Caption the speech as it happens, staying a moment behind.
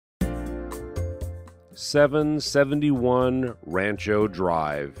771 Rancho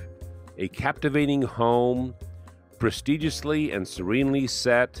Drive, a captivating home, prestigiously and serenely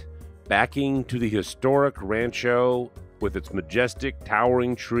set, backing to the historic Rancho with its majestic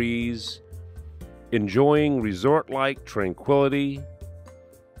towering trees, enjoying resort-like tranquility,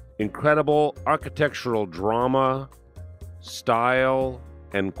 incredible architectural drama, style,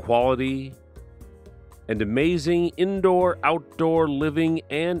 and quality, and amazing indoor-outdoor living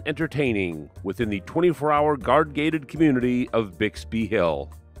and entertaining within the 24-hour guard-gated community of Bixby Hill.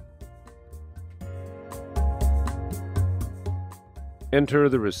 Enter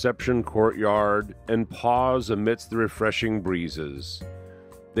the reception courtyard and pause amidst the refreshing breezes.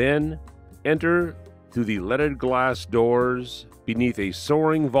 Then enter through the leaded glass doors beneath a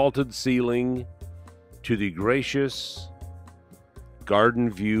soaring vaulted ceiling to the gracious garden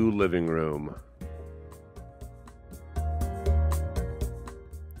view living room.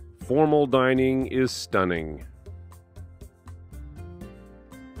 Formal dining is stunning.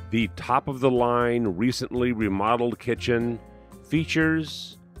 The top-of-the-line, recently remodeled kitchen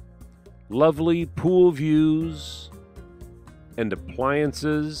features lovely pool views and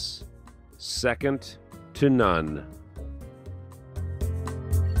appliances second to none.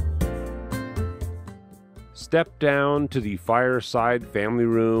 Step down to the fireside family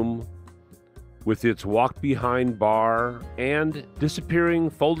room with its walk-behind bar and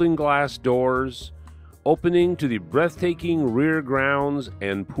disappearing folding glass doors opening to the breathtaking rear grounds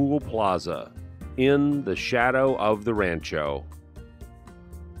and pool plaza in the shadow of the Rancho.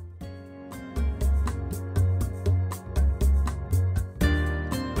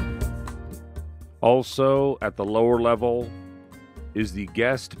 Also at the lower level is the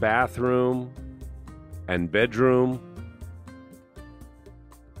guest bathroom and bedroom,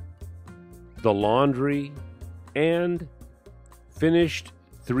 the laundry, and finished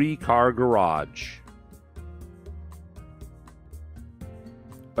 3-car garage.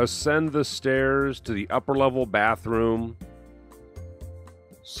 Ascend the stairs to the upper-level bathroom,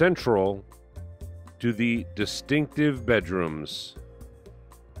 central to the distinctive bedrooms.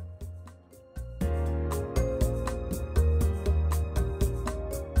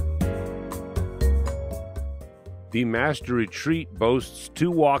 The master retreat boasts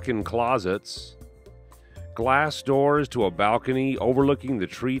 2 walk-in closets, glass doors to a balcony overlooking the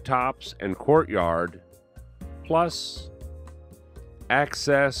treetops and courtyard, plus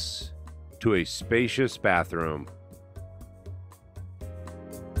access to a spacious bathroom.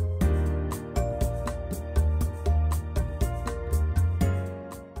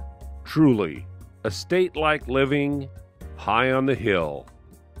 Truly, estate-like living high on the hill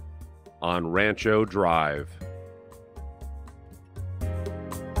on Rancho Drive.